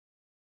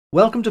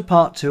Welcome to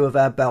part 2 of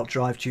our belt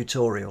drive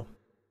tutorial.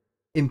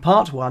 In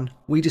part 1,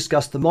 we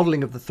discussed the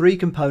modelling of the three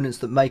components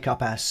that make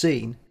up our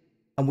scene,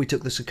 and we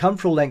took the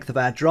circumferential length of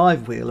our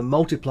drive wheel and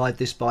multiplied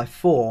this by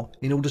 4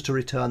 in order to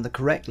return the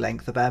correct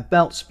length of our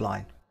belt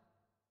spline.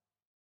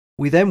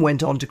 We then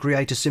went on to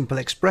create a simple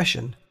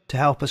expression to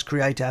help us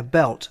create our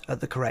belt at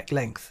the correct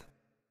length.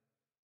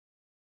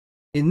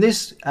 In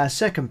this, our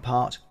second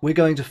part, we're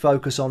going to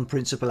focus on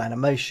principal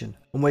animation,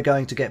 and we're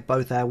going to get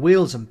both our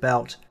wheels and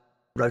belt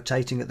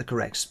rotating at the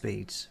correct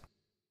speeds.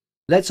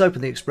 Let's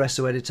open the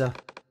Expresso editor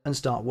and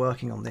start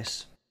working on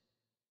this.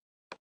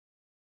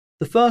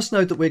 The first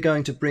node that we're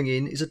going to bring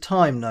in is a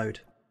time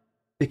node,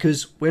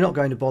 because we're not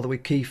going to bother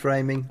with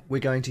keyframing. We're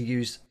going to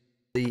use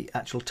the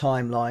actual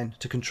timeline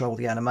to control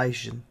the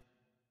animation.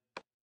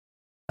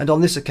 And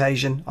on this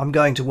occasion, I'm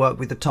going to work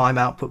with the time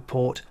output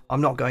port.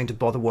 I'm not going to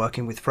bother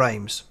working with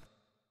frames.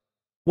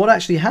 What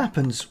actually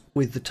happens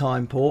with the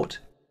time port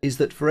is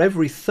that for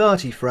every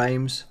 30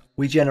 frames,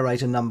 we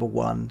generate a number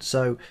 1.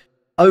 So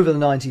over the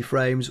 90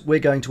 frames, we're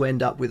going to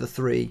end up with a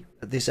 3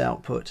 at this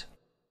output.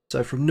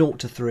 So from 0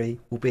 to 3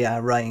 will be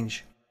our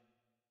range.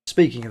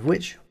 Speaking of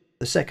which,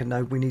 the second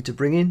node we need to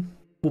bring in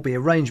will be a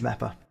range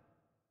mapper.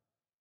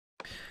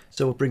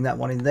 So we'll bring that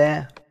one in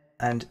there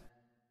and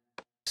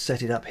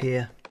set it up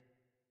here.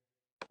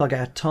 Plug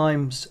our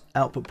times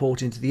output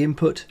port into the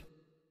input,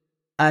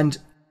 and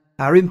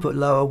our input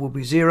lower will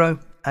be 0,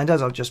 and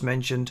as I've just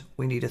mentioned,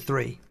 we need a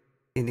 3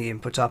 in the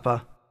input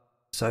upper.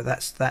 So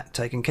that's that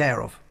taken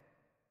care of.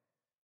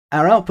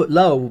 Our output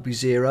lower will be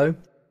 0,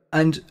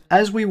 and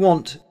as we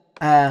want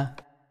our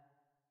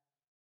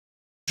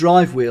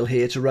drive wheel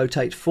here to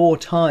rotate 4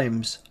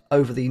 times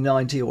over the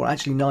 90, or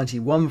actually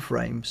 91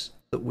 frames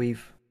that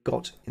we've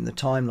got in the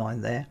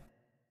timeline there,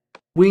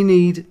 we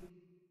need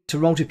to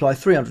multiply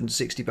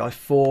 360 by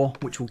 4,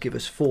 which will give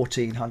us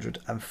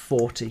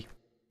 1440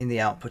 in the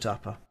output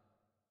upper.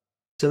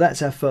 So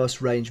that's our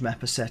first range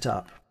mapper set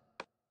up.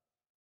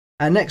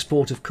 Our next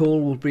port of call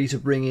will be to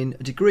bring in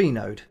a degree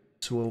node.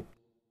 So we'll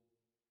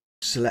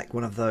select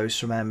one of those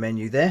from our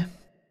menu there,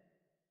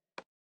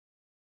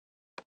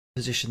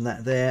 position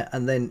that there,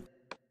 and then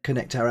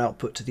connect our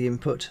output to the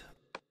input.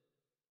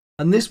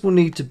 And this will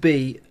need to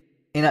be,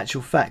 in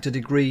actual fact, a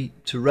degree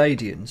to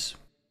radians,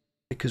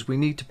 because we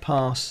need to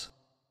pass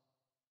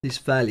this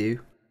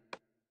value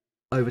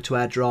over to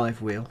our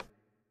drive wheel,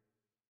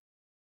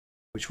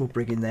 which we'll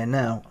bring in there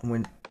now, and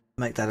we'll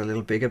make that a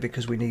little bigger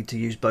because we need to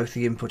use both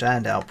the input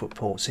and output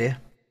ports here.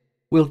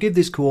 We'll give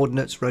this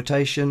coordinates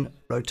rotation,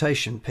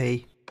 rotation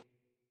P,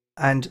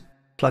 and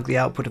plug the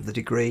output of the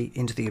degree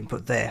into the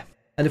input there.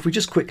 And if we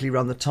just quickly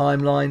run the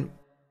timeline,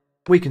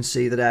 we can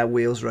see that our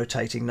wheel's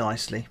rotating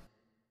nicely.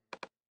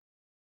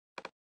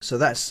 So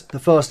that's the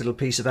first little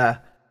piece of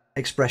our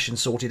expression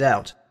sorted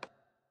out.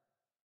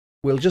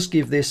 We'll just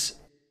give this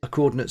a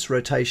coordinates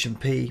rotation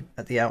P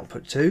at the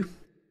output too.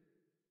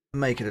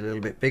 Make it a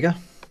little bit bigger.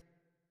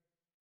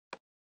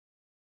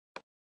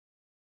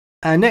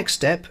 Our next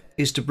step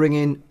is to bring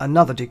in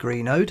another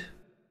degree node.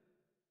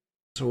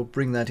 So we'll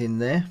bring that in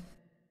there.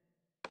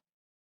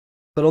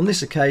 But on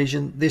this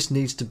occasion, this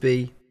needs to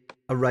be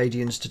a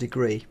radians to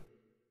degree.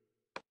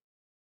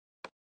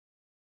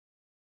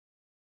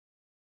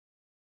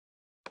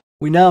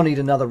 We now need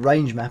another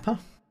range mapper.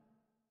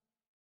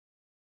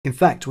 In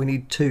fact, we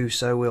need 2,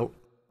 so we'll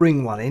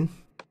bring one in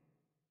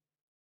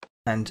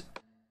and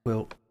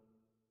we'll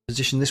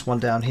position this one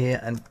down here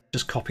and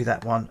just copy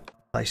that one,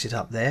 place it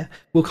up there.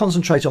 We'll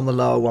concentrate on the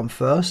lower one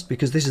first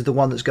because this is the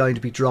one that's going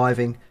to be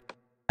driving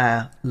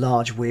our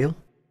large wheel.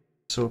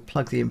 So we'll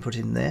plug the input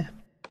in there.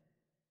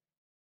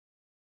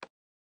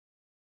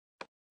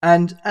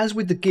 And as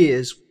with the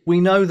gears, we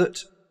know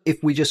that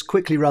if we just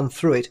quickly run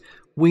through it,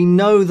 we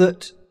know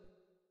that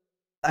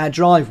our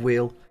drive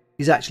wheel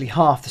is actually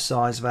half the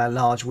size of our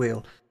large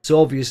wheel.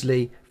 So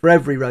obviously, for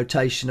every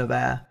rotation of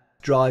our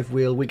drive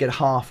wheel, we get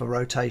half a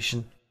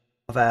rotation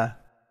of our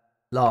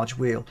large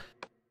wheel.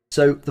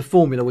 So the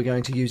formula we're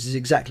going to use is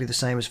exactly the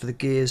same as for the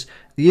gears.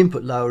 The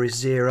input lower is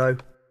 0,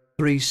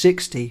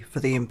 360 for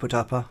the input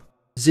upper,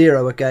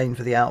 0 again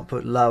for the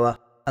output lower,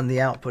 and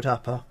the output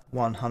upper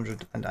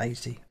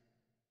 180.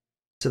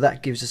 So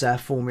that gives us our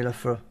formula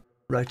for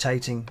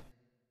rotating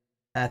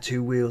our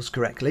 2 wheels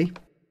correctly.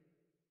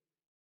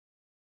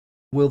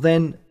 We'll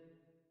then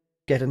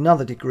get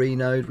another degree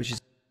node, which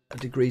is a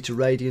degree to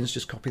radians.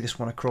 Just copy this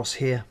one across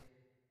here,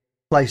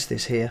 place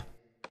this here,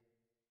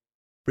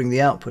 bring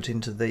the output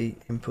into the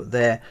input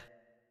there,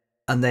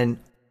 and then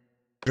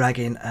drag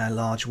in our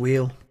large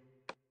wheel,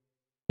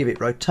 give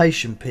it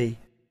rotation P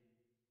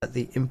at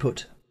the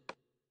input,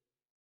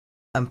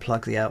 and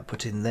plug the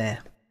output in there.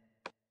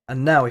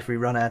 And now if we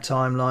run our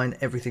timeline,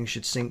 everything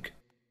should sync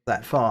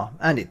that far,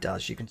 and it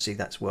does. You can see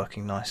that's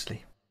working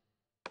nicely.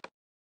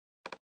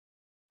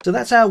 So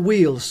that's our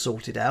wheels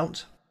sorted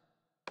out.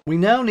 We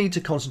now need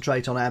to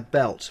concentrate on our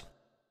belt.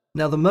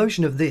 Now the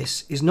motion of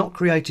this is not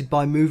created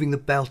by moving the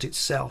belt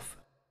itself.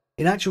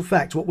 In actual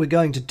fact, what we're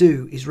going to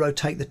do is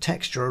rotate the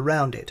texture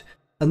around it.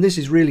 And this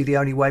is really the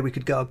only way we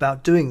could go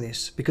about doing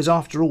this, because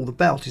after all, the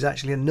belt is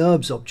actually a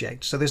NURBS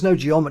object, so there's no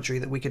geometry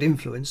that we could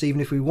influence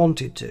even if we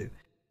wanted to.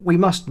 We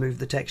must move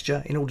the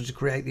texture in order to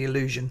create the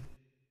illusion.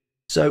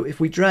 So if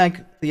we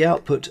drag the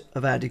output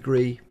of our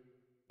degree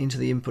into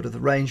the input of the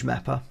range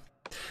mapper,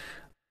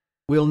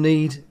 we'll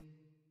need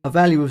a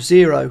value of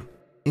 0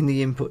 in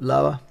the input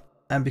lower,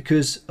 and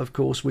because of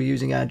course we're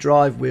using our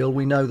drive wheel,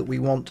 we know that we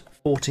want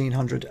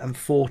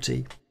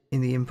 1440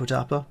 in the input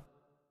upper.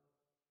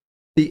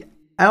 The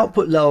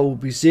output lower will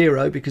be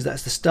 0 because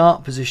that's the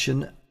start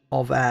position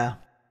of our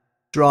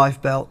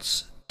drive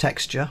belt's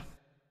texture,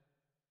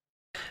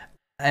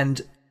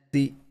 and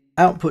the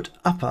output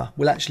upper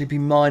will actually be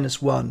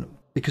 -1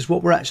 because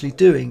what we're actually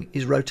doing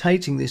is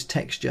rotating this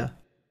texture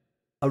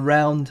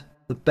around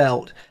the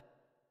belt.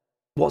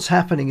 What's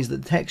happening is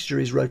that the texture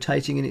is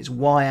rotating in its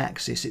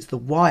y-axis. It's the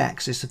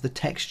y-axis of the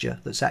texture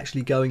that's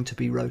actually going to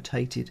be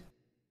rotated.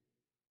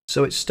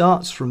 So it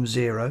starts from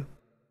 0,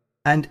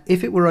 and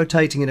if it were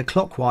rotating in a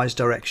clockwise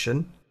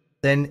direction,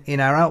 then in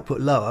our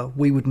output lower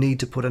we would need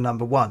to put a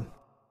number 1.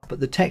 But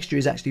the texture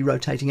is actually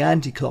rotating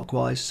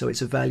anti-clockwise, so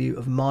it's a value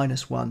of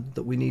 -1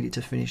 that we need it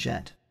to finish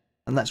at,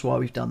 and that's why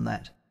we've done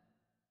that.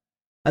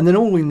 And then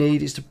all we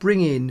need is to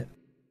bring in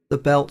the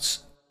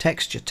belt's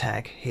texture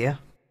tag here,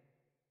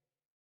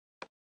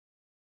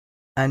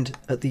 and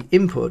at the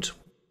input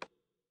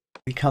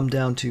we come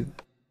down to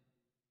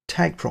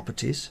tag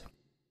properties,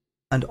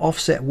 and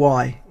offset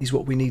Y is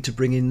what we need to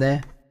bring in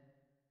there,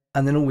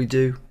 and then all we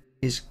do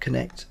is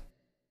connect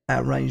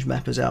our range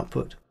mapper's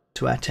output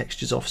to our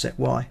texture's offset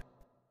Y.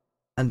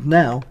 And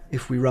now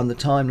if we run the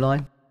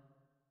timeline,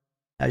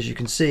 as you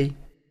can see,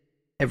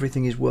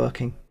 everything is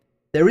working.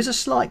 There is a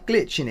slight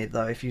glitch in it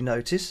though, if you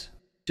notice,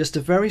 just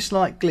a very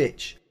slight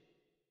glitch,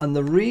 and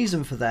the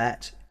reason for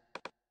that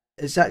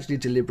is actually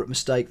a deliberate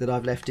mistake that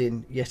I've left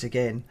in yet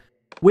again.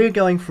 We're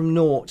going from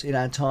 0 in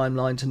our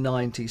timeline to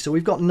 90, so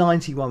we've got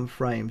 91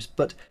 frames,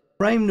 but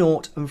frame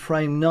 0 and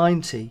frame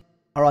 90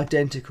 are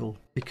identical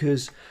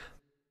because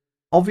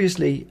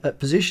obviously at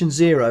position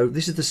 0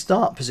 this is the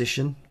start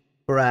position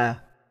for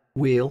our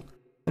wheel,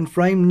 and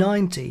frame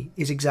 90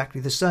 is exactly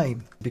the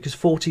same because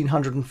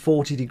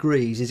 1440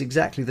 degrees is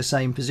exactly the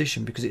same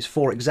position because it's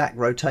 4 exact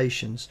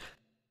rotations.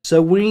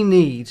 So we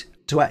need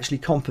to actually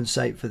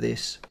compensate for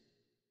this,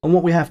 and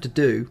what we have to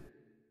do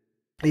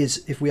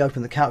is, if we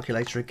open the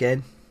calculator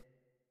again,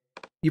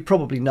 you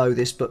probably know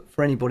this, but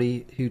for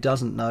anybody who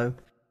doesn't know,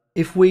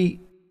 if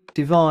we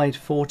divide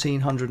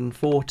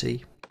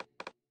 1440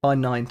 by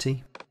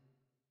 90,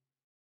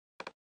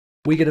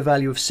 we get a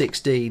value of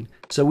 16.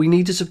 So we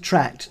need to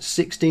subtract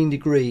 16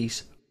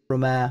 degrees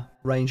from our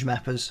range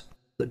mappers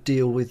that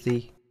deal with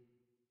the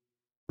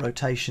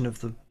rotation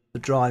of the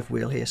drive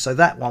wheel here. So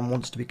that one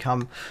wants to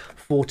become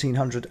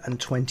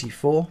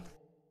 1424.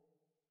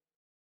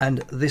 And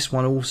this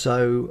one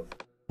also,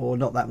 or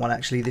not that one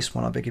actually, this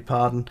one, I beg your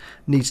pardon,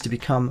 needs to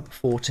become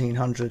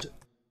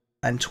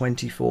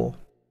 1424.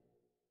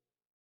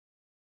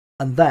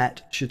 And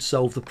that should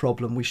solve the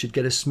problem. We should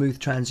get a smooth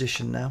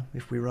transition now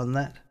if we run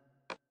that.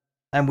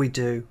 And we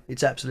do.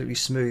 It's absolutely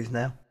smooth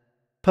now.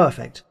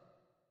 Perfect.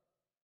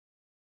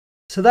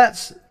 So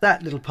that's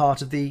that little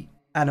part of the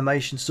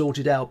animation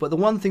sorted out. But the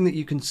one thing that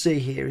you can see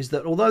here is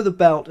that although the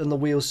belt and the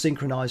wheels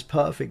synchronize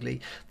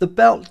perfectly, the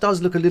belt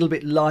does look a little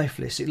bit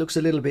lifeless. It looks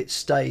a little bit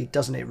staid,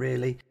 doesn't it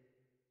really?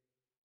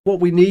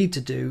 What we need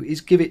to do is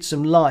give it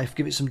some life,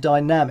 give it some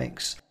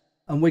dynamics.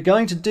 And we're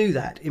going to do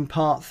that in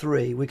part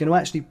 3. We're going to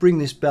actually bring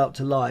this belt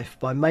to life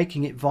by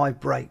making it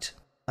vibrate.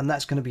 And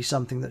that's going to be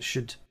something that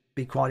should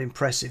be quite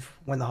impressive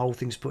when the whole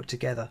thing's put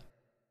together.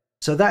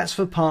 So that's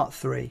for part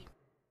 3.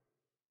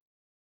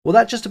 Well,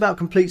 that just about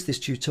completes this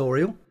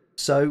tutorial.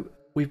 So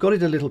we've got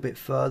it a little bit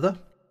further,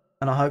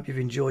 and I hope you've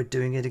enjoyed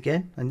doing it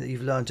again and that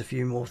you've learned a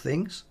few more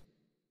things.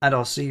 And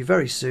I'll see you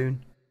very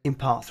soon in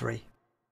part 3.